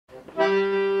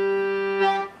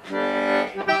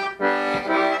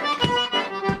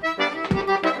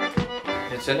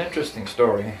It's an interesting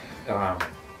story.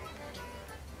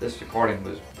 This accordion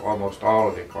was, almost all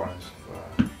of the accordions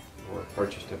were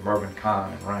purchased at Mervine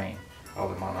Kahn and Rain, all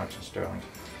the Monarchs and Sterlings.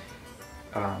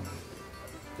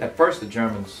 At first the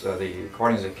Germans, the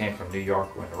accordions that came from New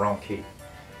York were in the wrong key.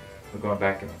 We're going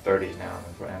back in the 30s now,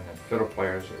 and the fiddle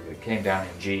players, they came down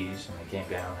in G's and they came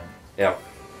down in F,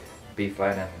 B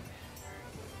flat, and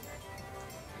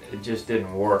it just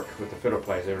didn't work with the fiddle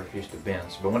players. They refused to bend.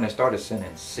 But when they started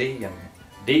sending C and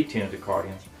D tuned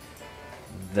accordions,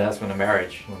 that's when the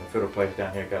marriage, when the fiddle players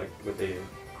down here got it with the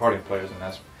accordion players, and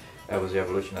that was the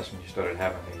evolution. That's when you started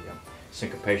having the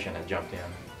syncopation that jumped in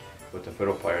with the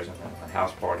fiddle players and the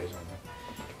house parties,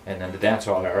 and then the dance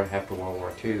hall era after World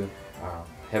War II,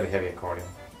 heavy accordion.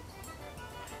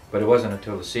 But it wasn't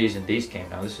until the C's and D's came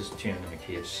down. This is tuned in the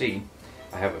key of C.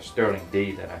 I have a Sterling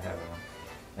D that I have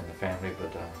in the family,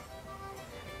 but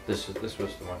this was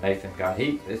the one Nathan got.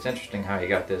 It's interesting how he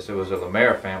got this. It was a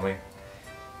Lemaire family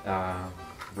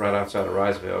right outside of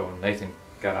Riceville when Nathan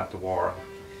got out the war.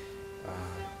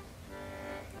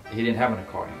 He didn't have an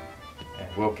accordion,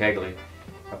 and Will Kegley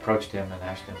approached him and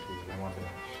asked him to want to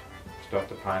start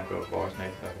the Pine Grove Boys.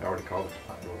 Nathan, I already called it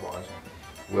the Pine Grove Boys.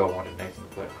 And Will wanted Nathan to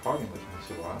play accordion with him. He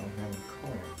said, "Well, I don't have an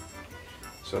accordion."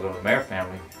 So the Lemaire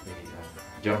family,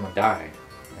 the gentleman died,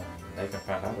 and Nathan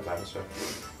found out about it. So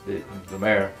the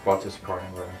Lemaire bought this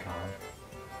accordion, Mervine Kahn.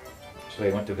 So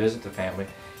he went to visit the family,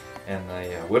 and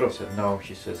the widow said, "No,"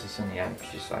 she says, "it's in the attic."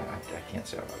 She said, I can't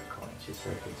sell that accordion." She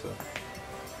said, "It's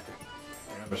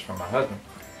remembers from my husband."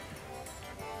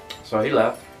 So he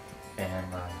left,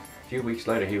 and a few weeks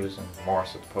later he was in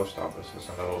Morris at the post office. It's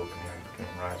an old community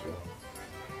between Riceville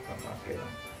and Cajun.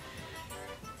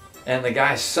 And the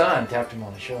guy's son tapped him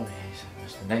on the shoulder. He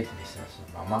said, "Mr. Nathan," he says,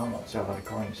 "my mom won't sell that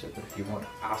accordion." He said, "But if you want it,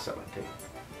 I'll sell it to you."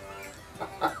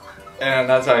 And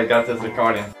that's how he got this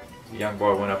accordion. The young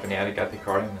boy went up in the attic, got the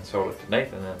accordion, and sold it to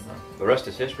Nathan. And the rest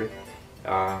is history.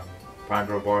 Pine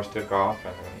Grove Boys took off,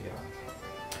 and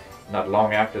not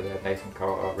long after that, Nathan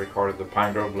recorded the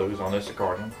Pine Grove Blues on this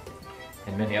accordion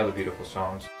and many other beautiful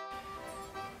songs.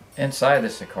 Inside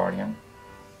this accordion,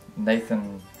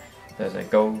 Nathan, there's a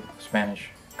gold Spanish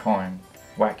coin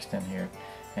waxed in here,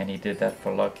 and he did that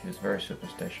for luck. He was very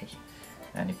superstitious,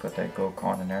 and he put that gold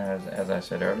coin in there. As I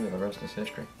said earlier, the rest is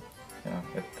history. You know,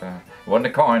 it wasn't a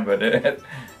coin, but it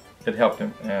helped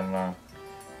him, and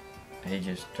he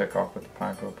just took off with the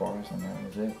Pine Grove Boys, and that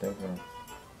was it.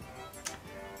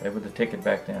 They were the ticket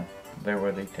back then. They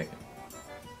were the ticket.